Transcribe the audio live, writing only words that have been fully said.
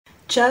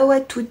Ciao à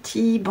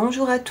tutti,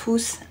 bonjour à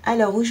tous.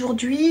 Alors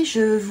aujourd'hui,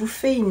 je vous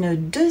fais une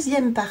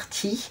deuxième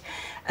partie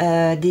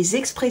des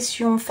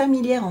expressions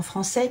familières en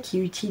français qui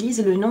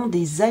utilisent le nom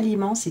des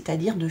aliments,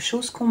 c'est-à-dire de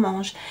choses qu'on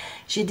mange.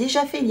 J'ai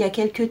déjà fait il y a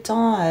quelque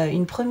temps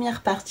une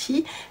première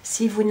partie.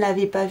 Si vous ne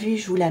l'avez pas vue,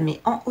 je vous la mets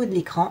en haut de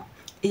l'écran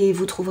et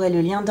vous trouverez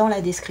le lien dans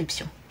la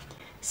description.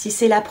 Si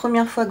c'est la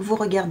première fois que vous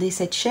regardez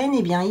cette chaîne,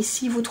 eh bien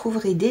ici vous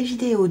trouverez des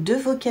vidéos de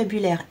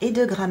vocabulaire et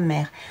de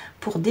grammaire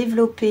pour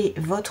développer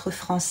votre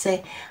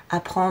français,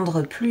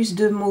 apprendre plus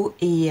de mots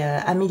et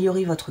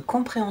améliorer votre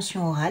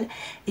compréhension orale.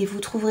 Et vous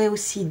trouverez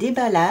aussi des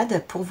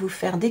balades pour vous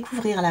faire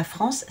découvrir la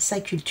France, sa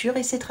culture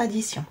et ses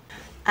traditions.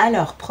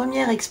 Alors,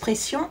 première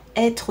expression,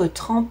 être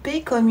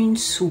trempé comme une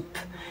soupe.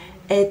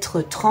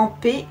 Être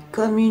trempé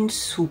comme une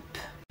soupe.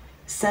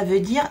 Ça veut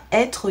dire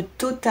être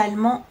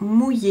totalement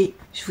mouillé.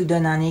 Je vous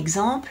donne un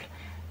exemple.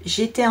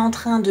 J'étais en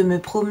train de me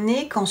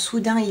promener quand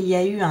soudain il y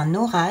a eu un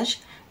orage.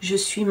 Je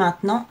suis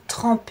maintenant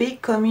trempée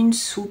comme une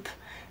soupe.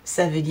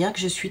 Ça veut dire que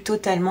je suis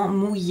totalement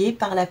mouillée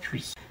par la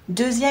pluie.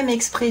 Deuxième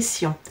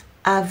expression,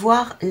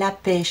 avoir la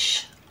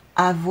pêche.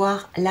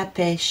 Avoir la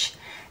pêche.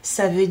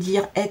 Ça veut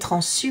dire être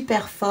en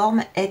super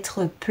forme,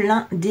 être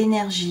plein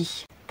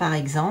d'énergie. Par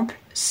exemple,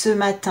 ce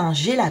matin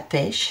j'ai la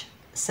pêche.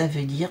 Ça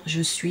veut dire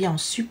je suis en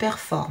super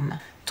forme.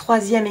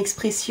 Troisième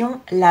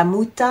expression, la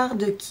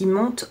moutarde qui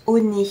monte au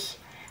nez.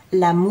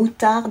 La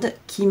moutarde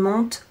qui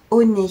monte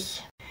au nez.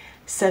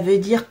 Ça veut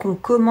dire qu'on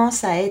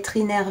commence à être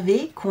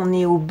énervé, qu'on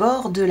est au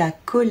bord de la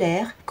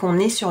colère, qu'on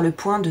est sur le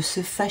point de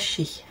se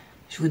fâcher.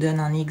 Je vous donne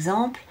un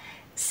exemple.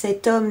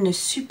 Cet homme ne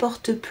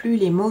supporte plus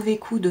les mauvais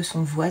coups de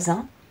son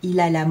voisin. Il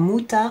a la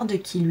moutarde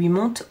qui lui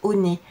monte au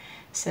nez.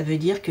 Ça veut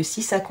dire que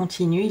si ça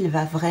continue, il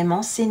va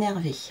vraiment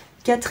s'énerver.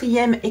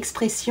 Quatrième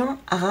expression,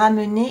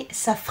 ramener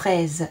sa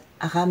fraise.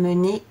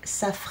 Ramener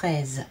sa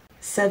fraise.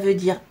 Ça veut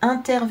dire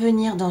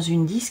intervenir dans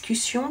une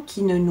discussion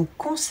qui ne nous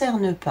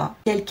concerne pas.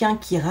 Quelqu'un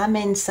qui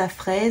ramène sa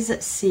fraise,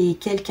 c'est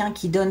quelqu'un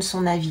qui donne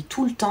son avis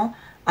tout le temps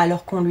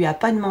alors qu'on ne lui a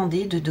pas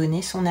demandé de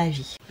donner son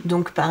avis.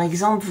 Donc par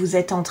exemple, vous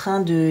êtes en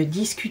train de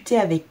discuter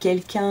avec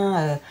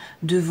quelqu'un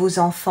de vos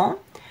enfants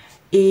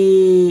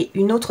et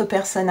une autre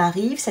personne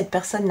arrive, cette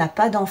personne n'a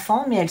pas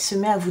d'enfant, mais elle se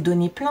met à vous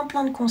donner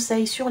plein de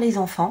conseils sur les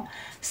enfants.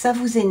 Ça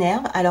vous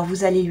énerve, alors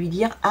vous allez lui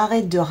dire «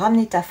 Arrête de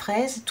ramener ta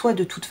fraise, toi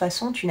de toute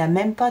façon tu n'as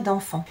même pas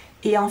d'enfant ».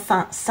 Et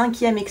enfin,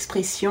 cinquième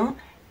expression,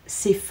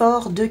 c'est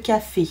fort de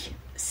café.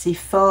 C'est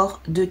fort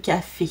de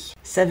café.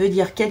 Ça veut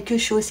dire quelque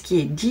chose qui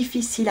est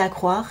difficile à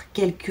croire,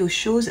 quelque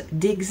chose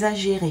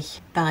d'exagéré.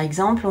 Par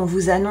exemple, on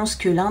vous annonce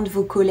que l'un de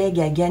vos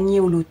collègues a gagné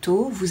au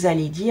loto, vous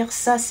allez dire «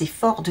 Ça c'est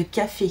fort de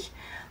café ».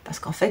 Parce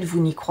qu'en fait,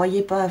 vous n'y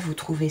croyez pas, vous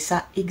trouvez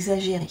ça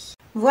exagéré.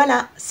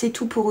 Voilà, c'est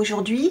tout pour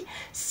aujourd'hui.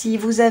 Si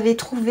vous avez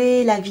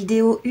trouvé la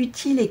vidéo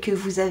utile et que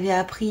vous avez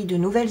appris de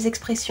nouvelles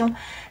expressions,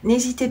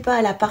 n'hésitez pas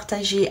à la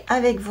partager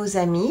avec vos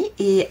amis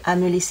et à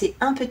me laisser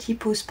un petit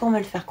pouce pour me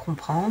le faire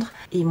comprendre.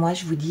 Et moi,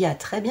 je vous dis à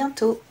très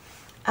bientôt.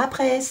 A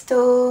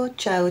presto,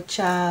 ciao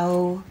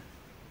ciao.